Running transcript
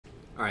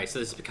Alright, so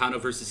this is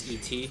Picano versus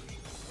ET.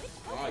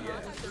 Oh,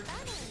 yeah.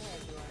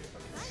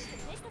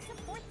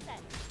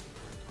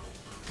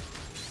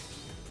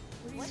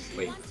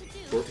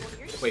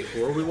 Wait,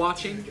 who are we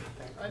watching?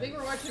 I think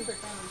we're watching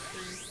Picano's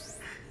stream.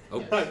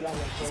 Oh,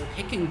 he's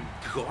picking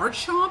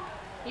Garchomp?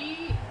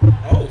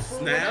 Oh,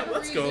 snap.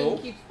 Let's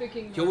go.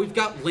 Yo, we've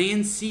got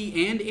land,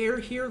 sea, and air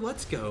here.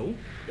 Let's go.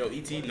 Yo,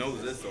 ET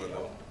knows this one,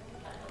 though.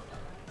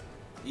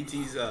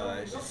 ET's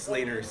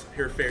slaying her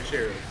fair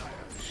share of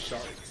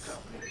sharks.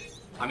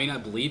 I mean, I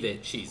believe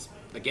it. She's,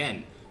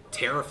 again,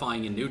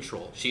 terrifying in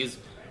neutral. She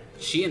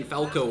and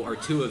Falco are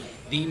two of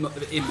the,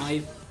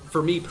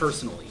 for me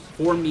personally,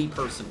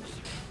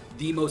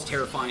 the most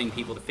terrifying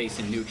people to face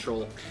in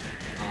neutral.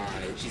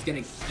 She's gonna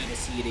eat a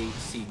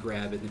C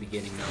grab in the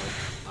beginning though.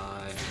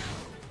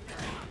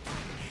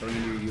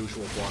 Throwing your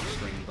usual block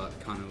string, but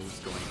Picano's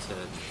going to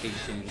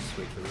patience,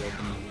 wait for the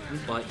opening.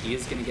 But he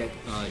is gonna get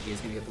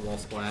the wall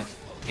splat.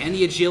 And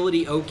the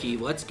agility Oki,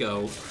 let's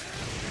go.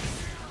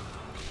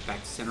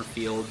 Back to center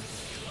field.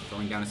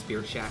 Throwing down a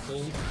Spirit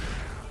Shackle.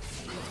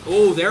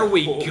 Oh, there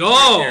we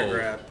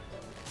go!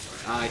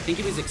 I think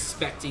he was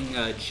expecting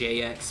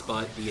JX,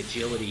 but the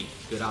agility,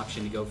 good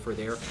option to go for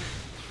there.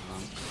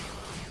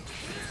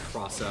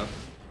 Cross up.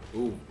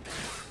 Ooh.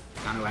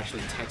 Picano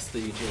actually techs the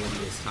agility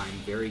this time.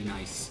 Very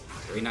nice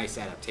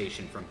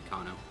adaptation from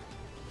Picano.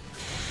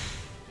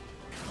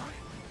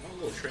 A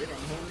little trade on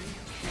homie.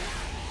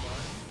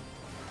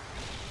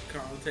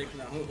 Picano taking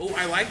that home. Oh,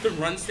 I like the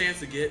run stance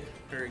to get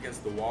her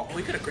against the wall. Oh,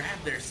 he could have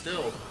grabbed there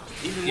still.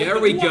 Even there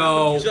we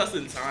go. Just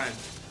in time.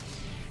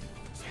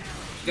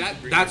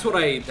 That's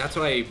what I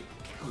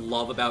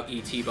love about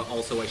ET, but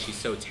also why she's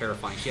so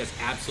terrifying. She has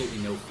absolutely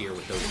no fear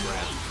with those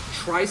grabs.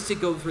 Tries to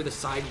go for the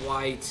side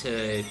Y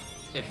to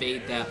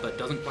evade that, but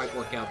doesn't quite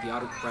work out. The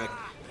autocorrect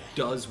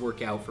does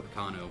work out for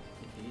Picano.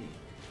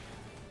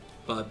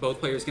 But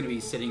both players going to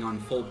be sitting on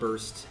full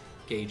burst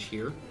gauge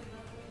here.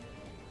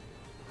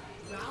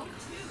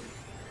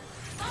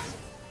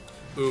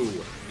 Ooh,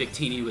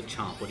 Victini with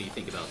Chomp. What do you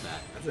think about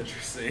that? That's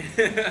interesting.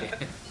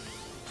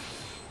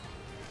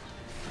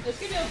 This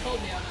could be a hold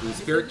down. Ooh,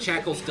 Spirit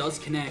Shackles does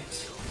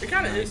connect. It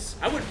kind of is.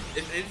 I would,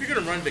 if you're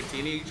gonna run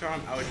Victini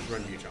Chomp, I would just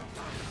run you Chomp.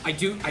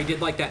 I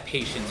did like that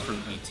patience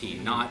from ET,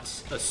 not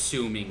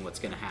assuming what's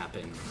gonna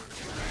happen.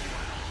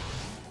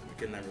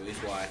 Getting that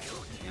release Y.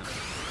 Yeah.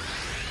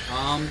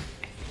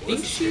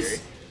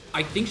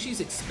 I think she's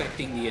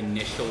expecting the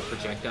initial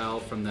projectile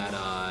from that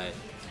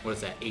what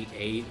is that,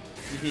 8-8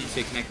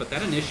 to connect, but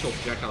that initial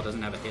projectile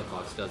doesn't have a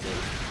hitbox, does it?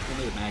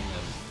 Only the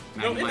Magnum.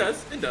 No, it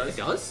does. It does. It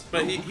does?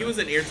 But he was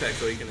an ear tech,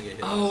 so he couldn't get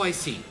hit. Oh, I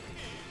see.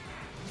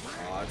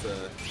 Oh, that's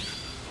a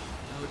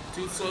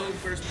too slow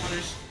first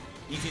punish.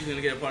 ET's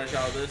gonna get a punish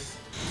out of this.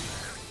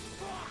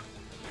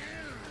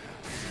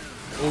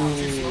 Oh,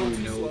 too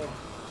no.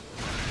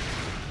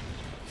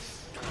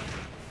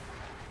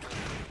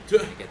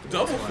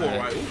 Double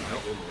 4-Y. Ooh,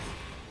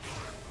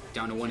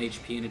 down to 1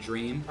 HP in a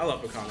dream. I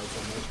love Picano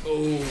so much.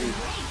 Oh,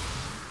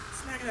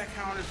 smacking that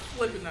counter,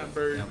 flipping that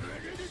bird. Yep.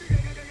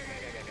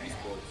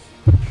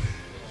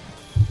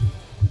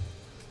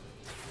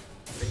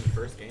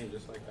 First game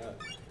just like that.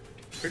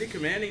 Pretty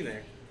commanding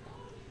there.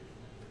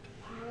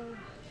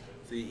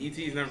 See,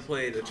 ET's never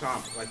played a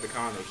Chomp like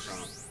Picano's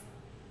Chomp.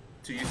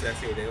 Too used to that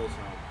Decidueye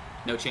Chomp.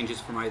 No changes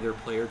from either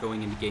player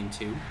going into game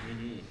 2.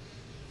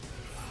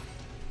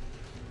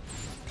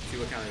 See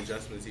what kind of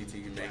adjustments ET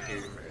can make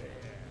here.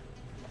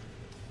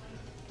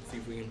 See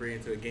if we can bring it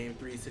into a game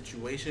 3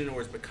 situation,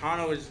 or is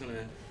Picano just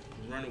gonna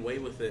run away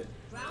with it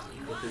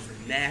with this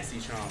nasty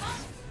Chomp.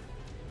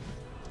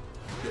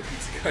 Good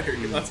pizza cutter,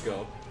 let's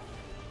go.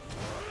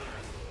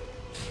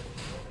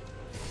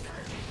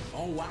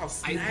 Oh wow,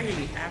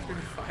 snagging after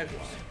the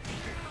 5-Y.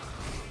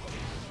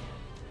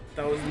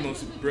 That was the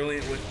most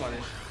brilliant whip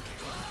punish.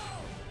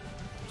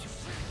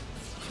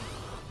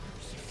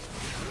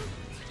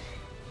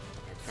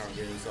 Picano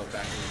getting himself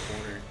back in the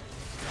corner.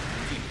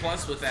 He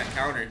plus with that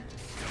counter.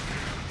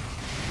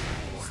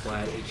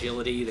 Flat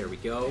agility, there we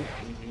go.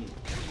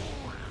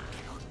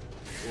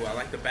 Ooh, I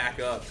like the back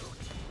up.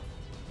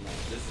 No,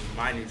 this is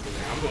my neutral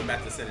there. I'm going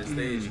back to center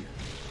stage.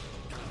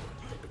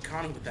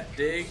 Picano with that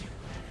dig.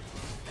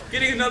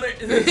 Getting another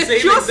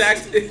same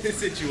exact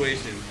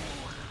situation.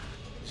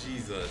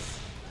 Jesus.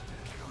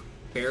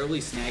 Barely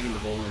snagging the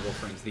vulnerable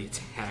frames. The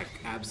attack,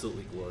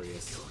 absolutely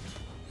glorious.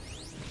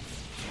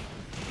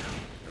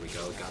 There we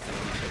go. Got that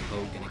initial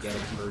poke. Gonna get a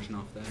conversion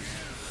off that.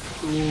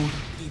 Ooh,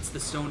 eats the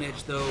Stone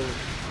Edge though.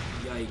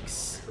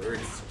 Yikes.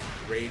 Birds.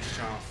 Rage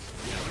Chomp.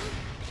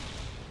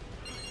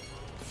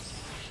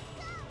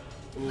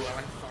 Ooh, I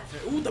like the far.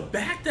 Ooh, the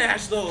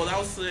backdash though. That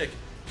was sick.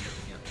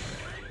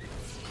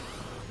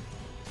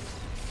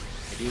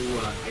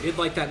 I did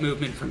like that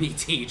movement from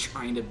ET,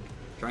 trying to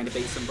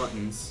bait some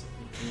buttons,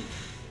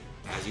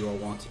 as you all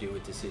want to do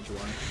with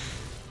Decidueye.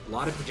 A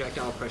lot of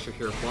projectile pressure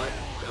here, but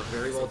a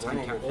very well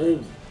timed counter.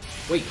 Oh,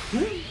 wait,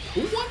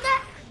 who won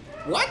that?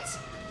 What?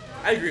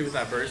 I agree with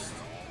that burst.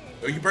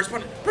 Oh, you burst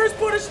punish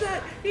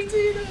that. ET.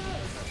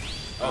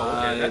 Oh,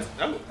 okay,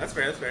 that's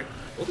fair. That's fair.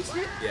 What was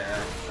that?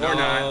 Yeah. Or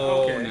not.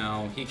 Okay.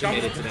 No, He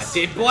committed to that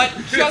save, but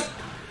just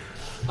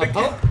a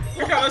poke.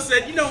 Picano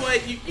said, you know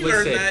what, you Listen.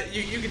 earned that.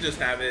 You can just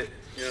have it.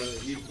 You know,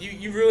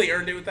 you really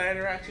earned it with that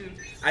interaction.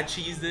 I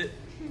cheesed it.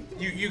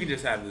 You can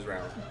just have this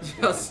round.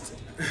 Just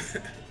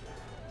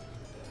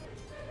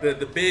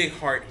the big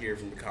heart here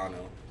from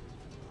Picano.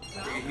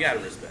 You gotta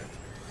respect.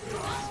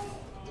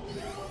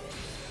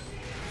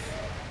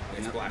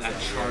 Nice blast that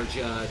out charge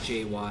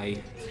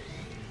JY.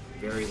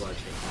 Very large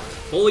hit.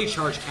 Fully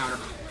charged counter.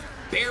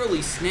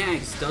 Barely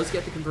snags. Does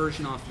get the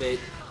conversion off of it.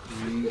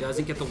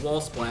 Doesn't get the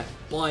wall splat,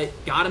 but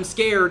got him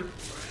scared.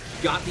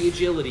 Got the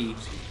agility.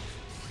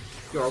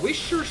 Yo, are we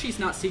sure she's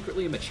not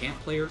secretly a Machamp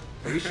player?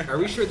 Are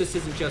we sure this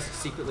isn't just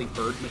secretly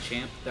Bird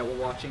Machamp that we're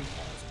watching?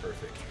 That's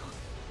perfect.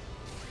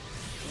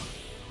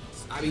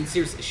 I mean,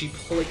 seriously, she's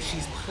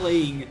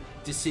playing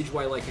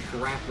Decidueye like a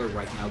grappler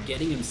right now,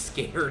 getting him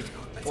scared,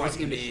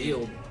 forcing him to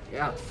shield.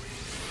 Yeah.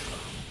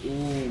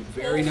 Ooh,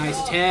 very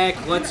nice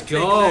tech. Let's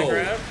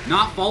go.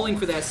 Not falling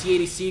for that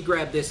C80C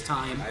grab this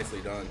time.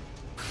 Nicely done.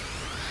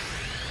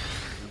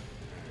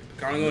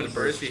 Picano going to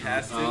burst, he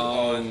has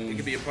to. It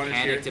could be a punish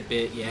here. Panicked a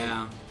bit,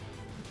 yeah.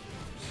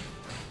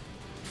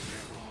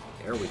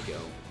 There we go.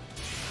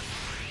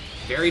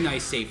 Very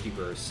nice safety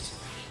burst.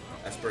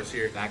 That's burst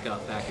here. Back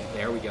up, back up.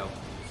 There we go.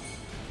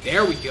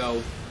 There we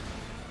go.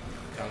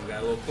 Picano got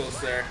a little close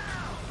there.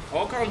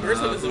 All Picano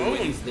burst of his Who own.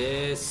 wins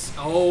this?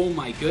 Oh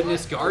my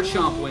goodness,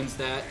 Garchomp wins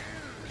that.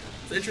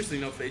 It's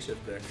interesting, no phase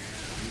shift there.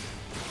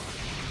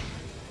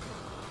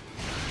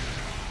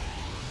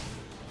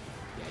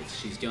 Yeah,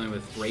 she's dealing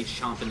with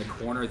Braixen in the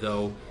corner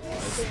though.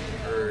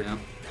 Bird. Yeah.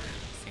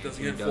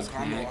 Doesn't get full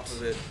combo connect. off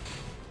of it.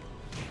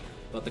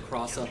 But the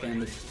cross up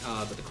and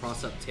the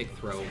cross up tick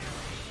throw.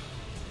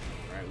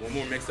 Alright, one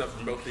more mix up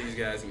from both of these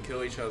guys and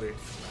kill each other.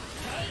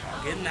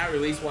 Getting that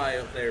release Y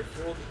up there,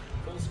 full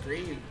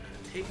screen.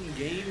 Taking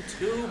game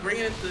 2,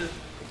 bringing it to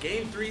a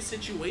game 3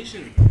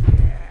 situation.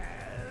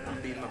 I'm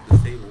beating up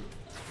this table.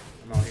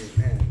 I'm out here,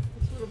 man.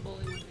 That's what a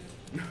bully would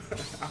do.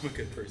 I'm a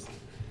good person.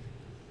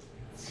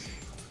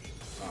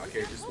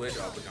 Character switch,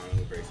 I'll put on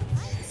with Braixen.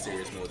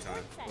 Serious mode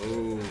time.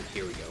 Oh,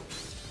 here we go.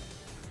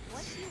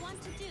 What do you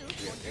want to do?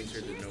 Yeah,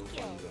 enter the no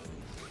fun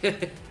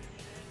zone.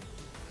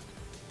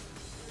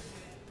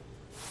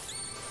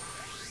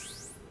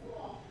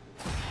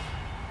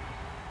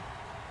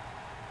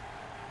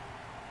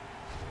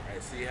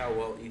 Alright, see how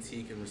well ET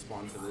can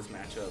respond to this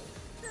matchup,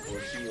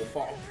 or she will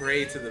fall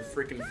prey to the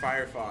freaking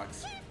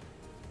Firefox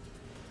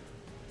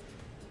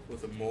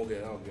with a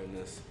Molga. Oh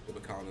goodness, the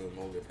Picano and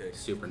Molga pick.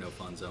 Super no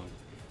fun zone.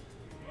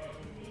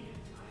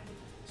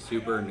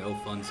 Super no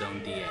fun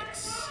zone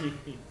DX.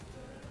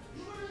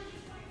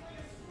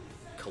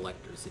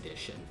 Collector's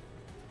edition.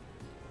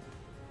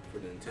 For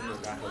the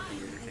Nintendo, God help the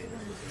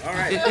entertainers.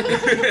 Alright.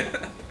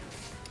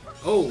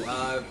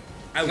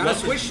 I gotta love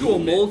switch to a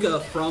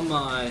Molga from,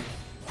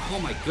 oh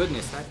my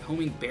goodness, that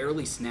homing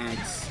barely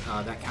snags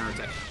that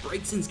counterattack.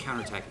 Braixen's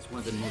counterattack is one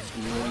of the most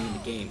annoying in the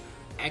game.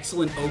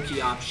 Excellent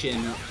Oki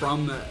option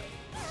from,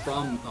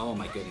 oh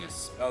my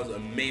goodness. That was an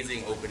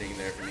amazing opening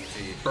there from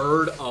ET.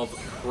 Bird of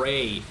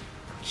Prey.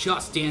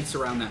 Just dance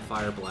around that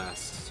Fire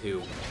Blast,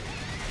 too.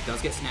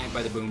 Does get snagged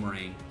by the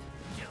Boomerang.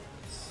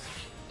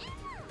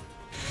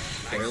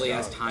 Barely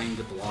has time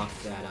to block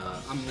that.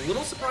 I'm a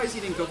little surprised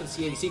he didn't go for the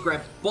C80C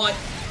grab, but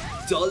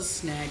does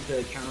snag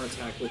the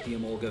counterattack with the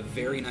Emolga.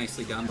 Very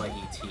nicely done by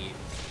ET.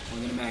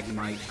 I'm gonna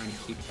Magnemite, trying to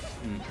keep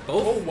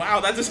both. Oh wow,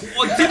 that just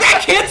Oh, did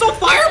that cancel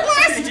Fire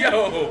Blast?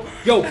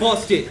 Yo,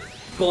 Busted.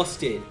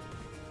 Busted.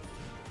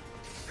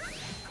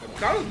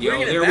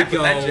 Yo, there we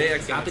go.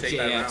 Got the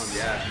JX.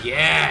 Yeah.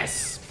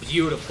 Yes.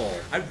 Beautiful.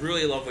 I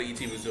really love what ET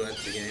was doing at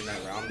the beginning of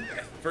that round.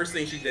 First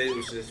thing she did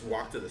was just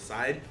walk to the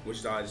side,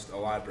 which dodged a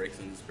lot of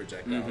Braixen's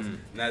projectiles. And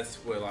that's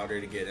what allowed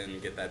her to get in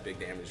and get that big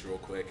damage real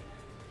quick.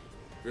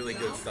 Really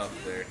good stuff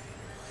there.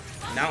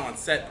 Now on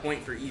set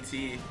point for ET.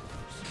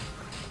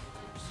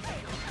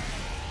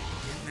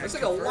 There's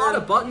like a lot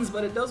of buttons,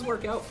 but it does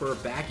work out for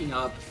backing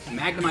up.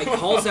 Magnemite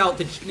calls out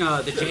the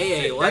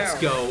JA. Let's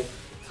go.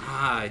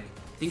 I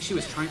think she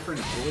was trying for an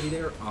ability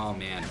there. Oh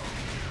man,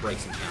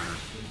 Braixen counter.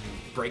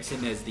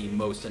 Braixen is the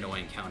most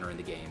annoying counter in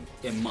the game,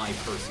 in my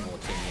personal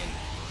opinion.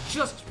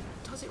 Just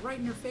does it right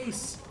in your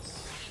face.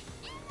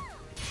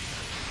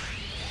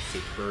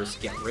 Safe burst,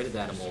 get rid of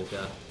that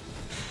Emolga.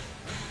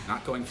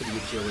 Not going for the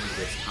agility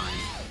this time.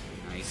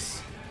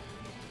 Nice.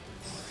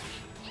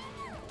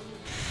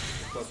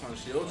 +1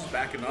 shield, just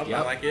backing up. Yep.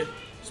 I like it.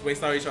 Just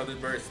waste out each other's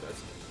bursts.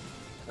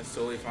 That's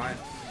totally fine.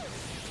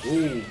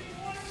 Ooh,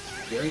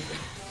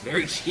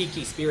 very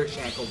cheeky Spirit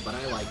Shackle, but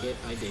I like it.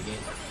 I dig it.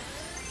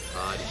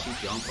 Did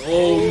she jump?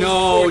 Oh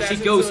no, she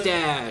ghost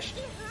dashed.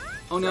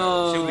 Oh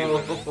no. She'll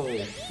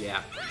be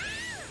yeah.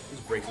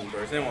 Just Braixen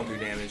burst. They won't do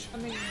damage. I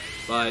mean,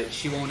 But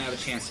she won't have a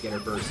chance to get her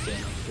burst in,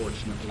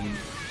 unfortunately.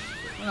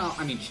 Well,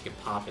 I mean, she could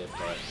pop it,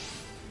 but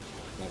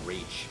won't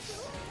reach.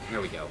 There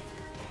we go.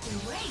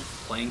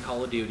 Playing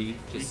Call of Duty,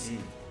 just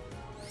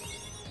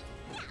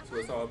That's what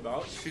it's all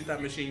about. Shoot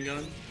that machine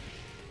gun.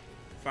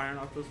 Firing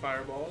off those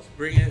fireballs.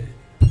 Bring it.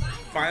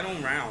 Final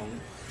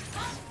round.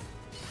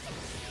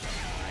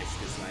 Nice,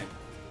 good snipe.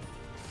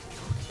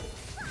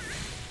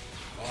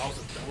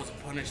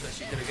 punish that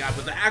she could have got,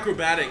 but the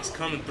acrobatics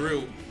coming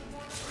through.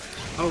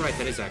 Oh, right,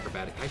 that is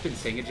acrobatic. I've been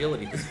saying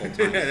agility this whole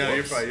time. No,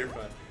 you're fine, you're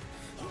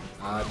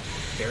fine.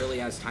 Barely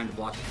has time to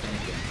block the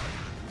Fennekin.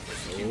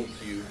 Oh,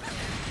 cute.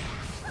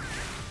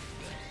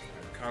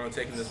 Picano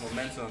taking this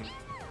momentum.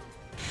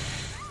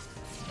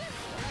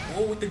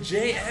 Oh, with the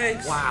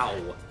JX! Wow.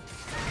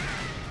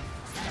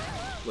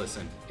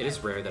 Listen, it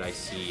is rare that I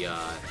see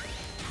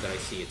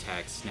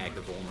attacks snag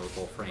the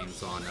vulnerable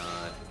frames on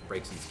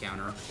Braixen's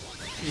counter.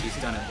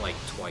 She's done it like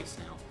twice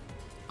now.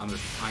 I'm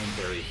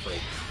very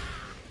afraid.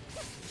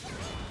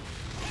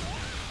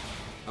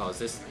 Oh, is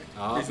this?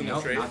 Oh, no,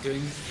 not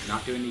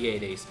doing the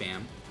 8A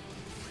spam.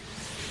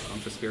 Going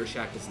for Spirit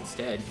Shackles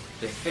instead.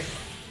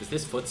 Is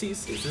this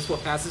footsies? Is this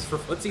what passes for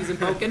footsies in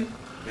Pokken?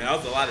 Man, that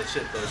was a lot of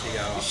shit though she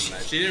got off from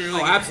that. She didn't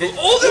really. Oh, absolutely.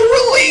 Oh, the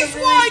release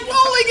line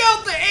calling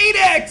out the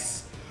 8X!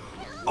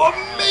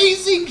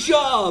 Amazing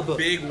job!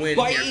 Big win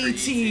by here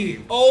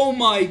ET. Oh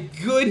my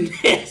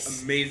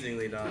goodness!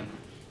 Amazingly done.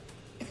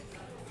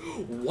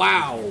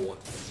 Wow.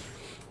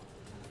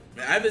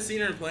 Man, I haven't seen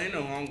her play in a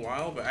long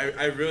while, but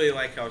I really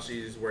like how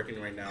she's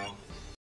working right now.